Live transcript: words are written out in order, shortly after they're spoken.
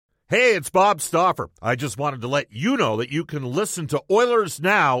Hey, it's Bob Stauffer. I just wanted to let you know that you can listen to Oilers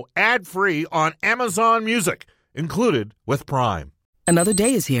Now ad-free on Amazon Music, included with Prime. Another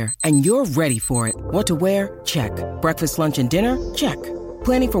day is here, and you're ready for it. What to wear? Check. Breakfast, lunch, and dinner? Check.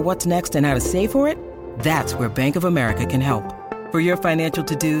 Planning for what's next and how to save for it? That's where Bank of America can help. For your financial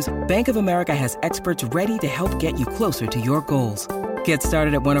to-dos, Bank of America has experts ready to help get you closer to your goals. Get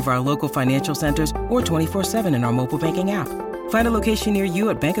started at one of our local financial centers or 24/7 in our mobile banking app. Find a location near you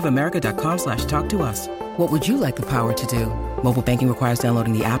at bankofamerica.com/talktous. What would you like the power to do? Mobile banking requires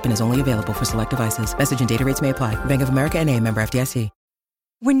downloading the app and is only available for select devices. Message and data rates may apply. Bank of America N.A., member FDIC.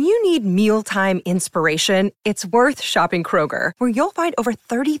 When you need mealtime inspiration, it's worth shopping Kroger, where you'll find over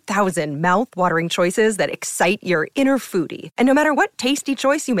 30,000 mouth-watering choices that excite your inner foodie. And no matter what tasty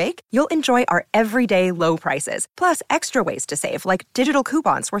choice you make, you'll enjoy our everyday low prices, plus extra ways to save, like digital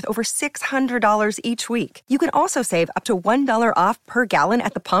coupons worth over $600 each week. You can also save up to $1 off per gallon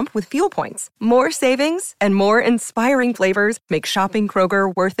at the pump with fuel points. More savings and more inspiring flavors make shopping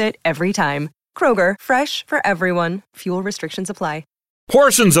Kroger worth it every time. Kroger, fresh for everyone. Fuel restrictions apply.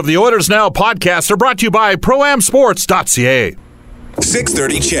 Portions of the Oilers Now podcast are brought to you by ProAmSports.ca.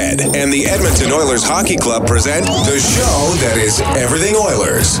 6:30 CHED and the Edmonton Oilers Hockey Club present the show that is everything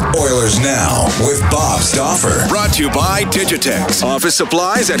Oilers. Oilers Now with Bob Stauffer. Brought to you by Digitex. Office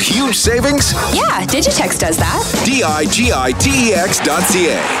supplies at huge savings? Yeah, Digitex does that. Digitex.ca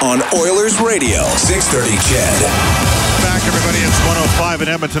on Oilers Radio. 6:30 CHED. Back, everybody. It's 105 in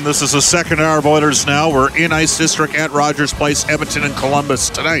Edmonton. This is the second hour of Oilers Now. We're in Ice District at Rogers Place, Edmonton and Columbus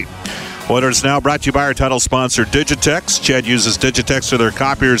tonight. Oilers Now brought to you by our title sponsor, Digitex. Ched uses Digitex for their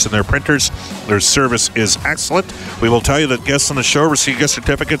copiers and their printers. Their service is excellent. We will tell you that guests on the show receive gift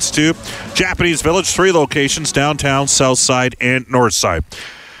certificates to Japanese Village, 3 locations, downtown, south side, and north side.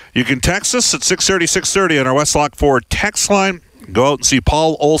 You can text us at 630-630 on our Westlock Ford text line. Go out and see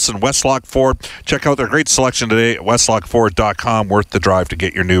Paul Olson, Westlock Ford. Check out their great selection today at westlockford.com. Worth the drive to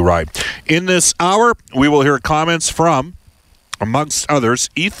get your new ride. In this hour, we will hear comments from, amongst others,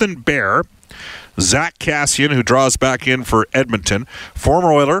 Ethan Bear, Zach Kassian, who draws back in for Edmonton,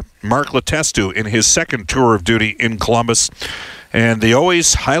 former Oiler Mark Letestu in his second tour of duty in Columbus, and the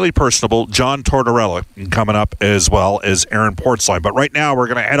always highly personable John Tortorella coming up, as well as Aaron Portzline. But right now, we're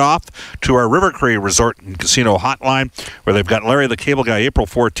going to head off to our River Cree Resort and Casino hotline, where they've got Larry the Cable Guy, April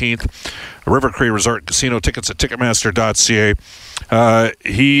 14th. River Cree Resort and Casino tickets at Ticketmaster.ca.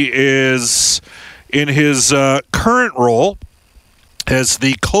 He is in his current role as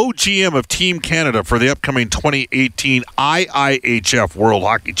the co-GM of Team Canada for the upcoming 2018 IIHF World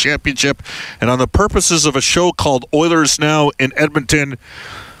Hockey Championship. And on the purposes of a show called Oilers Now in Edmonton,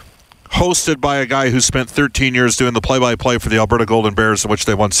 hosted by a guy who spent 13 years doing the play-by-play for the Alberta Golden Bears, in which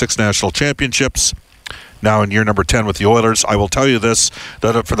they won 6 national championships. Now in year number 10 with the Oilers. I will tell you this,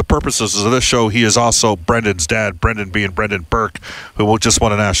 that for the purposes of this show, he is also Brendan's dad, Brendan being Brendan Burke, who just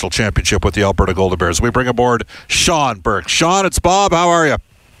won a national championship with the Alberta Golden Bears. We bring aboard Sean Burke. Sean, it's Bob. How are you?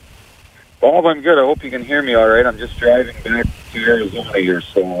 Bob, I'm good. I hope you can hear me all right. I'm just driving back to Arizona here,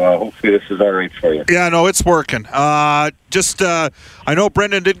 so hopefully this is all right for you. Yeah, no, it's working. I know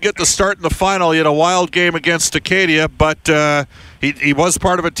Brendan didn't get the start in the final. He had a wild game against Acadia, but he was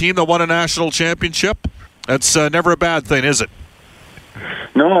part of a team that won a national championship. That's never a bad thing, is it?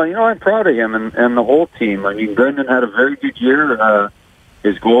 No, I'm proud of him and the whole team. I mean, Brendan had a very good year.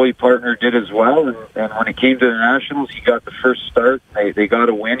 His goalie partner did as well, and when it came to the Nationals, he got the first start. They got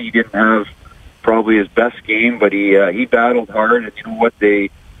a win. He didn't have probably his best game, but he battled hard, and you know what? They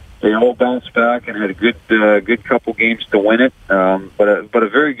all bounced back and had a good couple games to win it. But a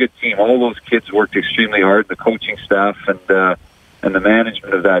very good team. All those kids worked extremely hard. The coaching staff and the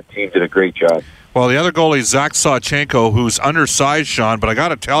management of that team did a great job. Well, the other goalie, Zach Sawchenko, who's undersized, Sean, but I got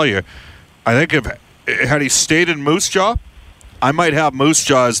to tell you, I think had he stayed in Moose Jaw, I might have Moose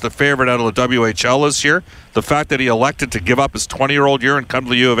Jaw as the favorite out of the WHL this year. The fact that he elected to give up his 20-year-old year and come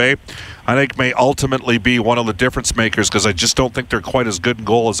to the U of A, I think may ultimately be one of the difference makers, because I just don't think they're quite as good in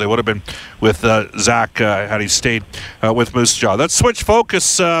goal as they would have been with Zach had he stayed with Moose Jaw. Let's switch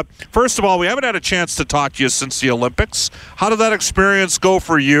focus. First of all, we haven't had a chance to talk to you since the Olympics. How did that experience go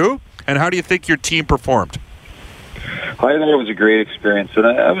for you, and how do you think your team performed? I thought it was a great experience, and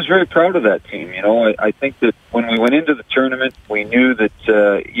I was very proud of that team. I think that when we went into the tournament, we knew that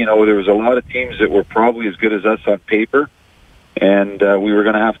there was a lot of teams that were probably as good as us on paper, and we were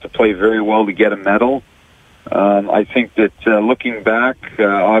going to have to play very well to get a medal. I think that looking back,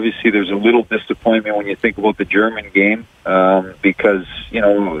 obviously there's a little disappointment when you think about the German game, because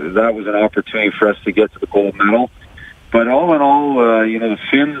that was an opportunity for us to get to the gold medal. But all in all, the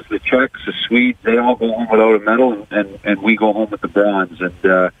Finns, the Czechs, the Swedes, they all go home without a medal, and we go home with the bronze.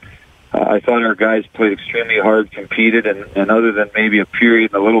 And I thought our guys played extremely hard, competed, and other than maybe a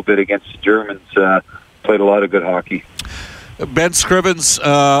period and a little bit against the Germans, played a lot of good hockey. Ben Scrivens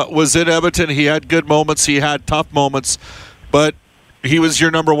was in Edmonton. He had good moments. He had tough moments, but he was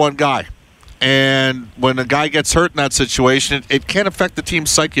your number one guy. And when a guy gets hurt in that situation, it can affect the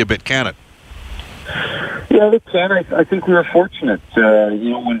team's psyche a bit, can it? Yeah, it can. I think we were fortunate.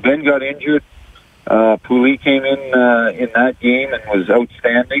 When Ben got injured, Pooley came in that game and was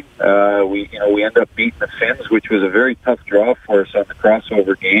outstanding. We ended up beating the Finns, which was a very tough draw for us on the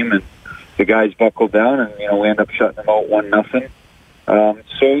crossover game, and the guys buckled down, and we ended up shutting them out 1-0.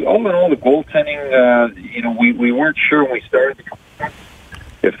 So all in all, the goaltending, we weren't sure when we started the competition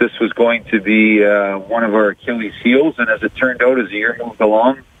if this was going to be one of our Achilles' heels, and as it turned out, as the year moved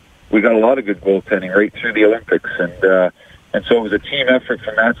along, we got a lot of good goaltending right through the Olympics, and so it was a team effort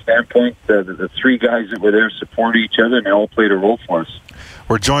from that standpoint. The three guys that were there supported each other, and they all played a role for us.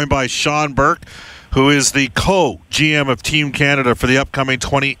 We're joined by Sean Burke, who is the co-GM of Team Canada for the upcoming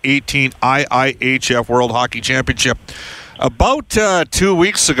 2018 IIHF World Hockey Championship. About 2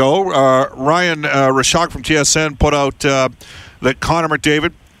 weeks ago, Ryan Rishaug from TSN put out that Connor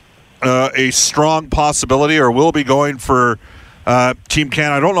McDavid, a strong possibility, or will be going for Team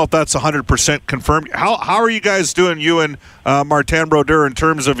Canada. I don't know if that's 100% confirmed. How are you guys doing, you and Martin Brodeur, in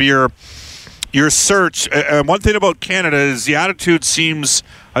terms of your search? One thing about Canada is the attitude seems,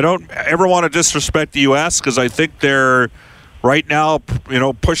 I don't ever want to disrespect the U.S. because I think they're right now,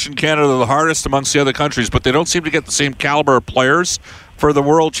 pushing Canada the hardest amongst the other countries, but they don't seem to get the same caliber of players for the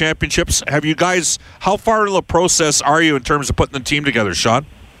World Championships. Have you guys, how far in the process are you in terms of putting the team together, Sean?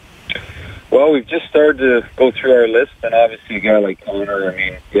 Well, we've just started to go through our list, and obviously a guy like Connor,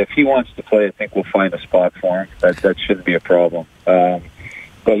 if he wants to play, I think we'll find a spot for him. That shouldn't be a problem. But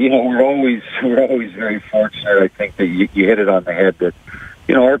we're always very fortunate. I think that you hit it on the head that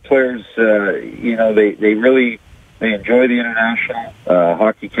our players, they enjoy the international.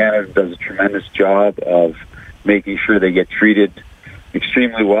 Hockey Canada does a tremendous job of making sure they get treated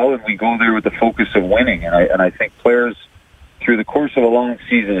extremely well, and we go there with the focus of winning. And I think players, through the course of a long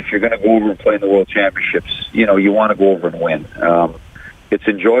season, if you're going to go over and play in the World Championships, you want to go over and win. It's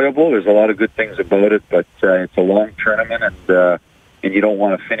enjoyable. There's a lot of good things about it, but it's a long tournament, and you don't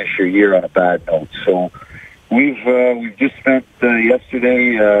want to finish your year on a bad note. So we've just spent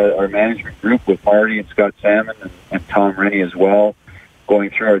yesterday, our management group with Marty and Scott Salmon and Tom Rennie as well,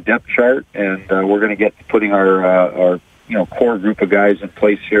 going through our depth chart, and we're going to get to putting our core group of guys in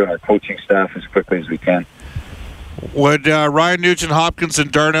place here and our coaching staff as quickly as we can. Would Ryan Nugent-Hopkins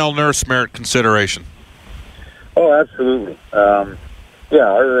and Darnell Nurse merit consideration? Oh, absolutely. Our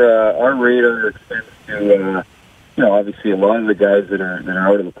radar extends to obviously a lot of the guys that are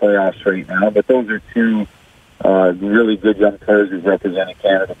out of the playoffs right now, but those are two really good young players who've represented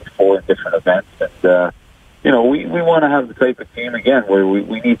Canada before in different events, and we want to have the type of team again where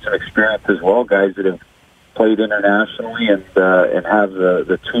we need some experience as well, guys that have played internationally and have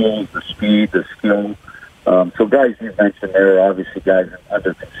the tools, the speed, the skill. So guys you mentioned there are obviously guys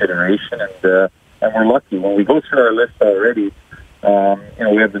under consideration, and we're lucky when we go through our list already.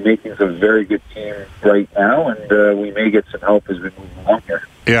 We have the makings of a very good team right now, and we may get some help as we move along here.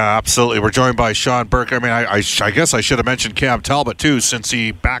 Yeah, absolutely. We're joined by Sean Burke. I guess I should have mentioned Cam Talbot too, since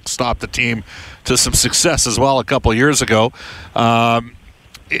he backstopped the team to some success as well a couple of years ago. And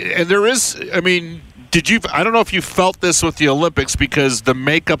there is, I don't know if you felt this with the Olympics, because the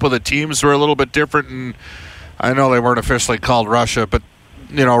makeup of the teams were a little bit different, and I know they weren't officially called Russia, but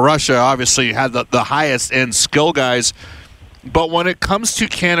Russia obviously had the highest end skill guys. But when it comes to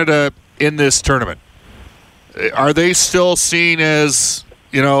Canada in this tournament, are they still seen as,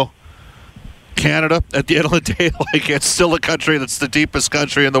 Canada at the end of the day? Like, it's still a country that's the deepest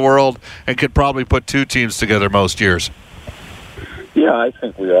country in the world and could probably put two teams together most years. Yeah, I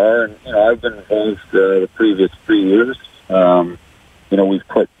think we are. And, I've been involved the previous 3 years. We've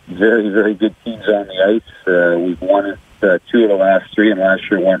put very, very good teams on the ice. We've won it 2 of the last 3, and last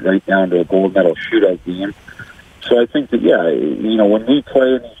year went right down to a gold medal shootout game. So I think that, when we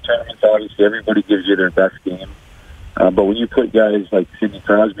play in these tournaments, obviously everybody gives you their best game. But when you put guys like Sidney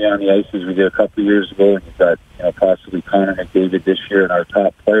Crosby on the ice, as we did a couple of years ago, and you've got possibly Connor McDavid this year and our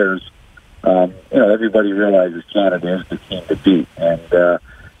top players, everybody realizes Canada is the team to beat, and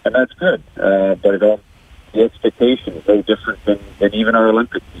that's good. But the expectation is no different than even our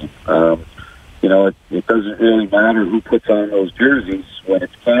Olympic team. It doesn't really matter who puts on those jerseys. When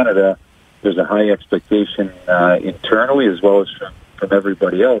it's Canada, there's a high expectation internally as well as from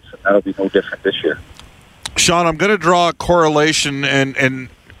everybody else, and that'll be no different this year. Sean, I'm going to draw a correlation, and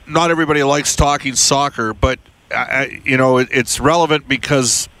not everybody likes talking soccer, but it's relevant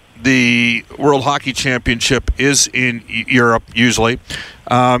because the World Hockey Championship is in Europe usually.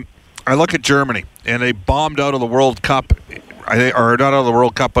 I look at Germany, and they bombed out of the World Cup, or not out of the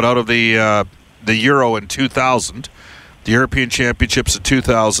World Cup, but out of the Euro in 2000, the European Championships in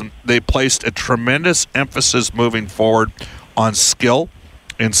 2000. They placed a tremendous emphasis moving forward on skill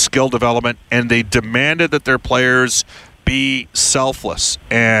and skill development, and they demanded that their players be selfless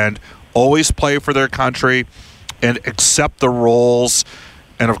and always play for their country and accept the roles.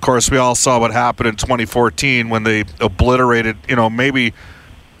 And, of course, we all saw what happened in 2014 when they obliterated, maybe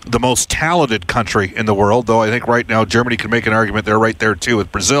the most talented country in the world, though I think right now Germany can make an argument they're right there, too,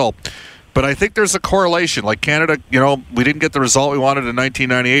 with Brazil. But I think there's a correlation. Like Canada, we didn't get the result we wanted in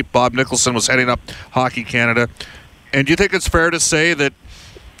 1998. Bob Nicholson was heading up Hockey Canada. And do you think it's fair to say that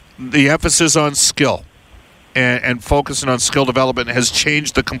the emphasis on skill and focusing on skill development has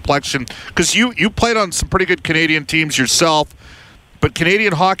changed the complexion? Because you played on some pretty good Canadian teams yourself, but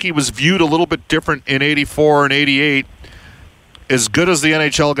Canadian hockey was viewed a little bit different in 84 and 88. As good as the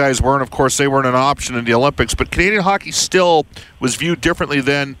NHL guys were, and of course they weren't an option in the Olympics, but Canadian hockey still was viewed differently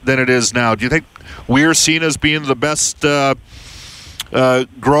then than it is now. Do you think we're seen as being the best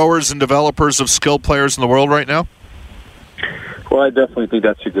growers and developers of skilled players in the world right now? Well, I definitely think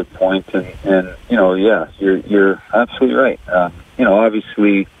that's a good point, and yeah, you're absolutely right.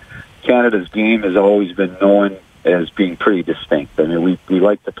 Obviously, Canada's game has always been known as being pretty distinct. I mean, we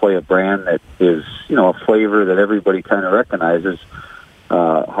like to play a brand that is, a flavor that everybody kind of recognizes.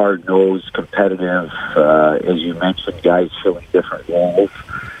 Hard-nosed, competitive, as you mentioned, guys filling different roles.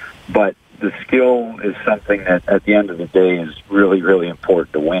 But the skill is something that, at the end of the day, is really, really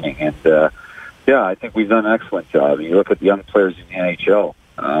important to winning. And, I think we've done an excellent job. You look at the young players in the NHL,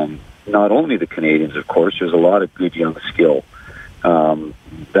 not only the Canadians, of course, there's a lot of good young skill.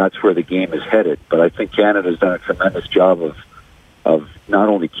 That's where the game is headed. But I think Canada's done a tremendous job of not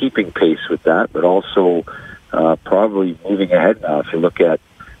only keeping pace with that, but also probably moving ahead now. If you look at,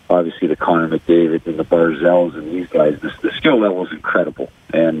 obviously, the Connor McDavid and the Barzels and these guys, the skill level is incredible.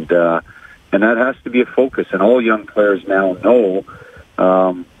 And that has to be a focus. And all young players now know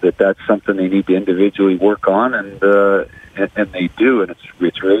that's something they need to individually work on, and they do. And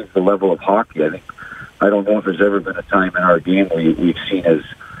it's raised the level of hockey. I don't know if there's ever been a time in our game where we've seen as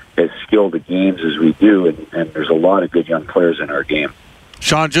skilled a games as we do, and there's a lot of good young players in our game.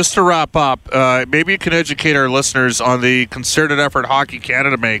 Sean, just to wrap up, maybe you can educate our listeners on the concerted effort Hockey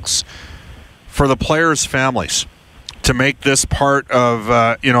Canada makes for the players' families to make this part of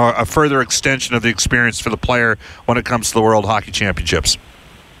a further extension of the experience for the player when it comes to the World Hockey Championships.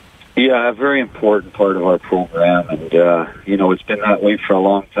 Yeah, a very important part of our program, and it's been that way for a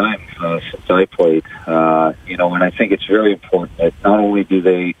long time since I played. And I think it's very important that not only do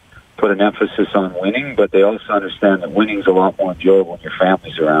they put an emphasis on winning, but they also understand that winning's a lot more enjoyable when your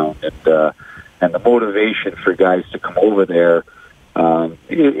family's around, and the motivation for guys to come over there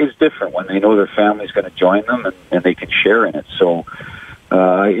is different when they know their family's going to join them and they can share in it. So.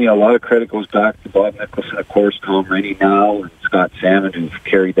 A lot of credit goes back to Bob Nicholson, of course, Tom Rennie now, and Scott Salmon, who've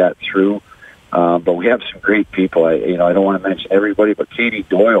carried that through. But we have some great people. I don't want to mention everybody, but Katie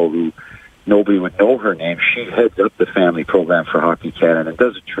Doyle, who nobody would know her name, she heads up the family program for Hockey Canada and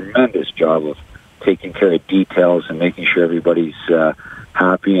does a tremendous job of taking care of details and making sure everybody's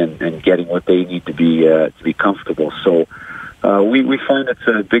happy and getting what they need to be comfortable. So. We find it's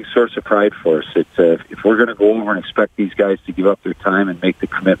a big source of pride for us. If we're going to go over and expect these guys to give up their time and make the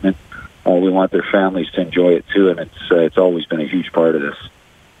commitment, we want their families to enjoy it too, and it's always been a huge part of this.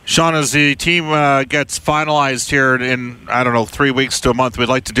 Sean, as the team gets finalized here in, 3 weeks to a month, we'd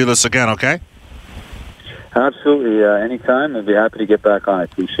like to do this again, okay? Absolutely. Anytime. I'd be happy to get back on. I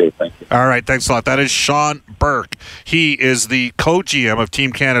appreciate it. Thank you. All right. Thanks a lot. That is Sean Burke. He is the co-GM of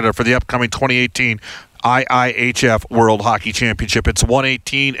Team Canada for the upcoming 2018 IIHF World Hockey Championship. It's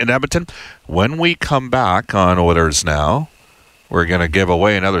 1:18 in Edmonton. When we come back on Oilers Now, we're going to give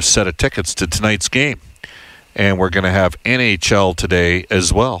away another set of tickets to tonight's game. And we're going to have NHL today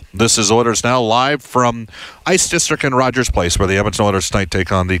as well. This is Oilers Now, live from Ice District in Rogers Place, where the Edmonton Oilers tonight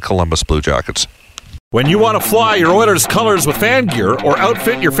take on the Columbus Blue Jackets. When you want to fly your Oilers colors with fan gear or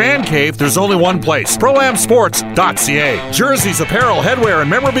outfit your fan cave, there's only one place, ProAmSports.ca. Jerseys, apparel, headwear, and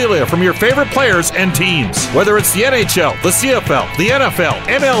memorabilia from your favorite players and teams. Whether it's the NHL, the CFL, the NFL,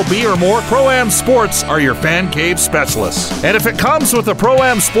 MLB, or more, Pro-Am Sports are your fan cave specialists. And if it comes with a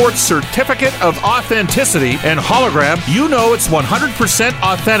Pro-Am Sports Certificate of Authenticity and hologram, you know it's 100%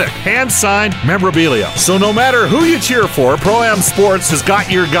 authentic, hand-signed memorabilia. So no matter who you cheer for, Pro-Am Sports has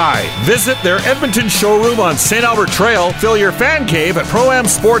got your guy. Visit their Edmonton showroom on St. Albert Trail. Fill your fan cave at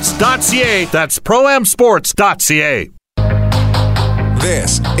ProAmSports.ca. That's ProAmSports.ca.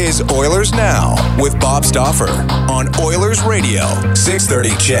 This is Oilers Now with Bob Stauffer on Oilers Radio, 630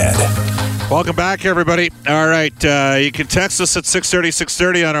 CHED. Welcome back, everybody. All right, you can text us at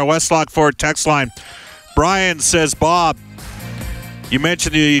 630 on our Westlock Ford text line. Brian says, Bob, you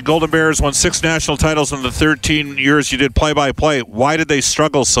mentioned the Golden Bears won 6 national titles in the 13 years you did play-by-play. Why did they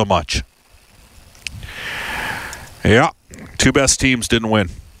struggle so much? Yeah, 2 best teams didn't win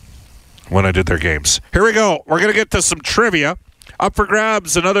when I did their games. Here we go. We're going to get to some trivia. Up for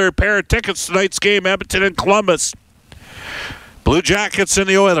grabs, another pair of tickets to tonight's game, Edmonton and Columbus. Blue Jackets and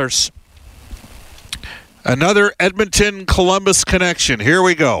the Oilers. Another Edmonton-Columbus connection. Here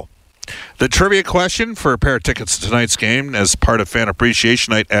we go. The trivia question for a pair of tickets to tonight's game as part of Fan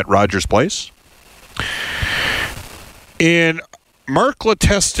Appreciation Night at Rogers Place. In Mark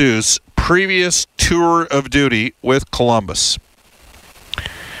Letestu's previous tour of duty with Columbus,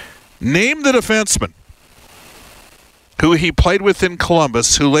 name the defenseman who he played with in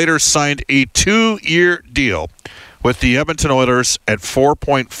Columbus who later signed a 2-year deal with the Edmonton Oilers at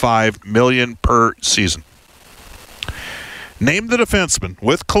 $4.5 million per season. Name the defenseman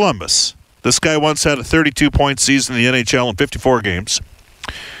with Columbus. This guy once had a 32-point season in the NHL in 54 games.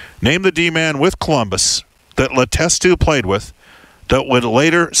 Name the D-man with Columbus that Letestu played with that would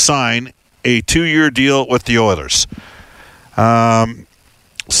later sign a 2-year deal with the Oilers.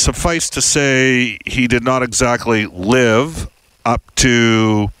 Suffice to say, he did not exactly live up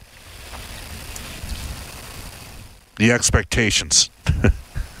to the expectations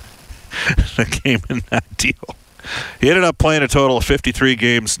that came in that deal. He ended up playing a total of 53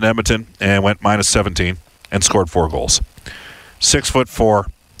 games in Edmonton and went minus 17 and scored 4 goals. 6'4",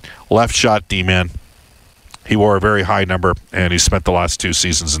 left shot D-man. He wore a very high number, and he spent the last 2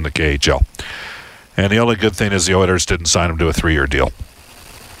 seasons in the KHL. And the only good thing is the Oilers didn't sign him to a 3-year deal.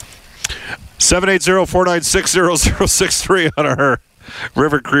 780-496-0063 on our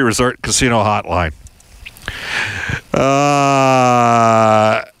River Cree Resort Casino hotline.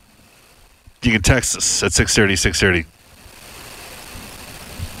 You can text us at 630.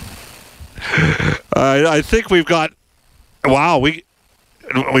 I think we've got... Wow, we've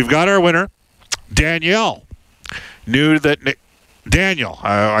got our winner. Danielle knew that... Daniel,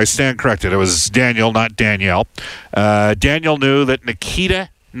 I stand corrected. It was Daniel, not Danielle. Daniel knew that Nikita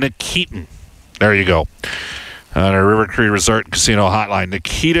Nikitin. There you go. On our River Cree Resort and Casino hotline.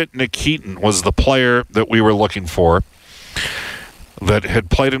 Nikita Nikitin was the player that we were looking for that had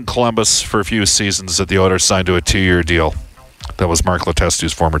played in Columbus for a few seasons that the Oilers signed to a 2-year deal. That was Mark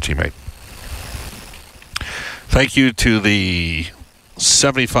Letestu's former teammate. Thank you to the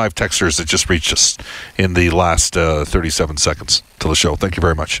 75 texters that just reached us in the last 37 seconds to the show. Thank you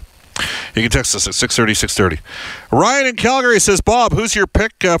very much. You can text us at 630. Ryan in Calgary says, Bob, who's your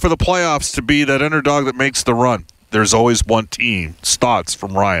pick for the playoffs to be that underdog that makes the run? There's always one team. Thoughts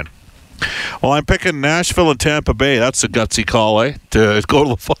from Ryan. Well, I'm picking Nashville and Tampa Bay. That's a gutsy call, eh? To go to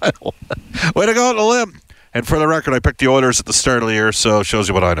the final. Way to go on the limb. And for the record, I picked the Oilers at the start of the year, so it shows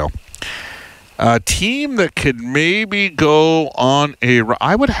you what I know. A team that could maybe go on a...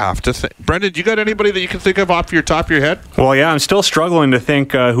 I would have to think... Brendan, do you got anybody that you can think of off your top of your head? Well, yeah, I'm still struggling to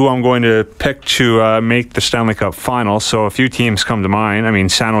think who I'm going to pick to make the Stanley Cup final. So a few teams come to mind. I mean,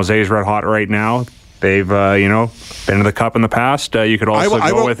 San Jose's red hot right now. They've, been to the Cup in the past. You could also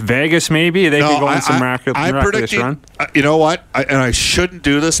go with Vegas, maybe. They could go on some miraculous run. You know what? I shouldn't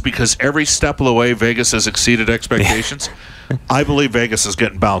do this because every step of the way, Vegas has exceeded expectations. I believe Vegas is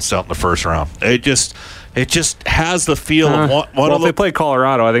getting bounced out in the first round. It just has the feel of one well, of if they play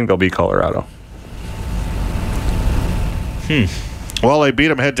Colorado, I think they'll beat Colorado. Well, they beat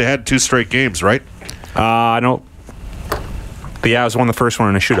them head-to-head 2 straight games, right? No. But yeah, I was won the first one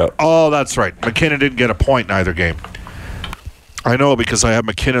in a shootout. Oh, that's right. McKinnon didn't get a point in either game. I know because I have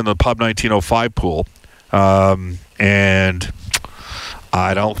McKinnon in the Pub 1905 pool. And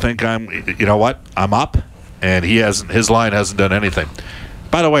I don't think you know what? I'm up, and his line hasn't done anything.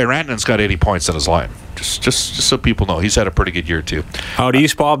 By the way, Rantanen's got 80 points on his line. Just so people know, he's had a pretty good year, too. Out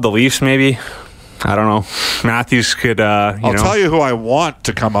east, Bob, the Leafs, maybe? I don't know. Matthews could, I'll tell you who I want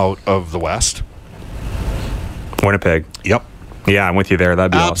to come out of the West. Winnipeg. Yep. Yeah, I'm with you there.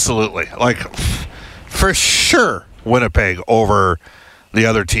 That'd be absolutely awesome. Like, for sure, Winnipeg over the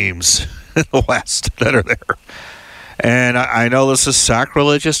other teams in the West that are there. And I know this is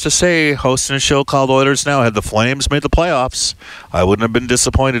sacrilegious to say, hosting a show called Oilers Now, had the Flames made the playoffs, I wouldn't have been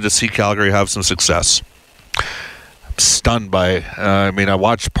disappointed to see Calgary have some success. I'm stunned by, I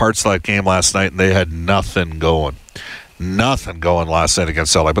watched parts of that game last night, and they had nothing going. nothing going last night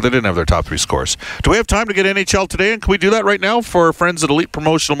against LA, but they didn't have their top 3 scores. Do we have time to get NHL today? And can we do that right now for friends at Elite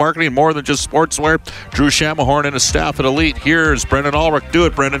Promotional Marketing, more than just sportswear? Drew Shamahorn and his staff at Elite. Here's Brendan Ulrich. Do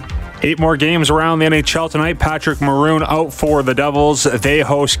it, Brendan. 8 more games around the NHL tonight. Patrick Maroon out for the Devils. They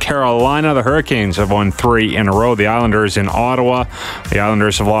host Carolina. The Hurricanes have won 3 in a row. The Islanders in Ottawa. The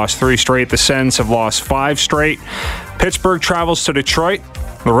Islanders have lost 3 straight. The Sens have lost 5 straight. Pittsburgh travels to Detroit.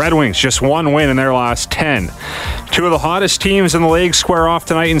 The Red Wings just 1 win in their last 10. 2 of the hottest teams in the league square off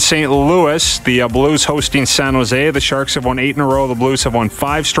tonight in St. Louis. The Blues hosting San Jose. The Sharks have won 8 in a row. The Blues have won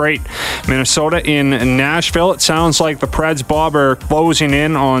 5 straight. Minnesota in Nashville. It sounds like the Preds, Bob, are closing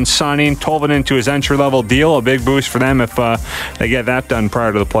in on signing Tolvanen to his entry-level deal. A big boost for them if they get that done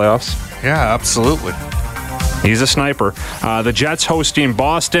prior to the playoffs. Yeah, absolutely. He's a sniper. The Jets hosting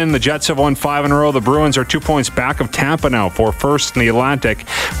Boston. The Jets have won 5 in a row. The Bruins are 2 points back of Tampa now for first in the Atlantic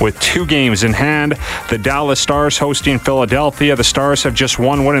with 2 games in hand. The Dallas Stars hosting Philadelphia. The Stars have just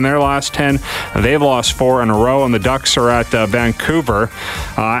 1 win in their last 10. They've lost 4 in a row, and the Ducks are at Vancouver.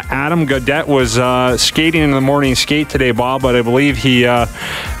 Adam Gaudette was skating in the morning skate today, Bob, but I believe he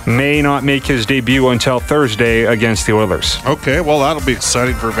may not make his debut until Thursday against the Oilers. Okay, well, that'll be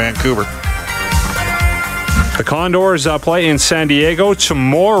exciting for Vancouver. The Condors play in San Diego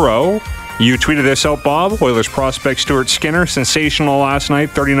tomorrow. You tweeted this out, Bob. Oilers prospect Stuart Skinner, sensational last night,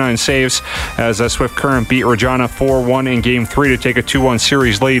 39 saves as Swift Current beat Regina 4-1 in Game 3 to take a 2-1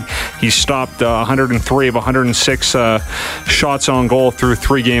 series lead. He stopped 103 of 106 shots on goal through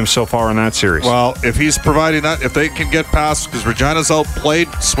 3 games so far in that series. Well, if he's providing that, if they can get past, because Regina's outplayed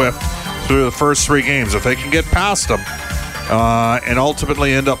Swift through the first 3 games, if they can get past them and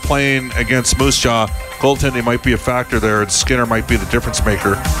ultimately end up playing against Moose Jaw, goaltending might be a factor there, and Skinner might be the difference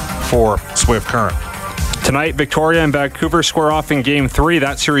maker for Swift Current. Tonight, Victoria and Vancouver square off in Game 3.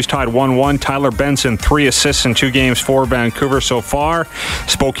 That series tied 1-1. Tyler Benson, 3 assists in 2 games for Vancouver so far.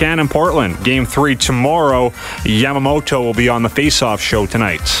 Spokane and Portland, Game 3 tomorrow. Yamamoto will be on the face-off show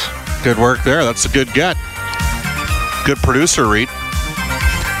tonight. Good work there. That's a good get. Good producer, Reed.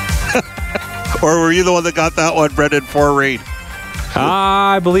 Or were you the one that got that one, Brendan, for Reed?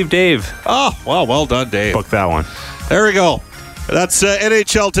 I believe Dave. Oh, well done, Dave. Book that one. There we go. That's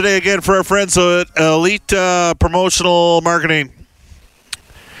NHL today again for our friends at Elite Promotional Marketing.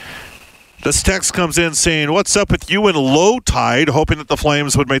 This text comes in saying, "What's up with you and Low Tide hoping that the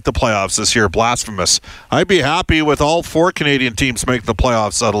Flames would make the playoffs this year? Blasphemous. I'd be happy with all 4 Canadian teams making the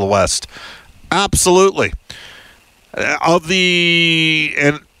playoffs out of the West. Absolutely. I'd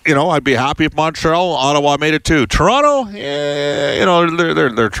be happy if Montreal, Ottawa made it too. Toronto,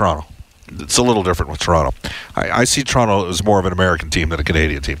 they're Toronto. It's a little different with Toronto. I see Toronto as more of an American team than a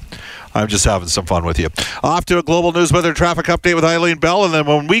Canadian team. I'm just having some fun with you. Off to a global news weather traffic update with Eileen Bell, and then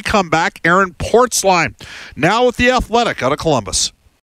when we come back, Aaron Portzline, now with The Athletic out of Columbus.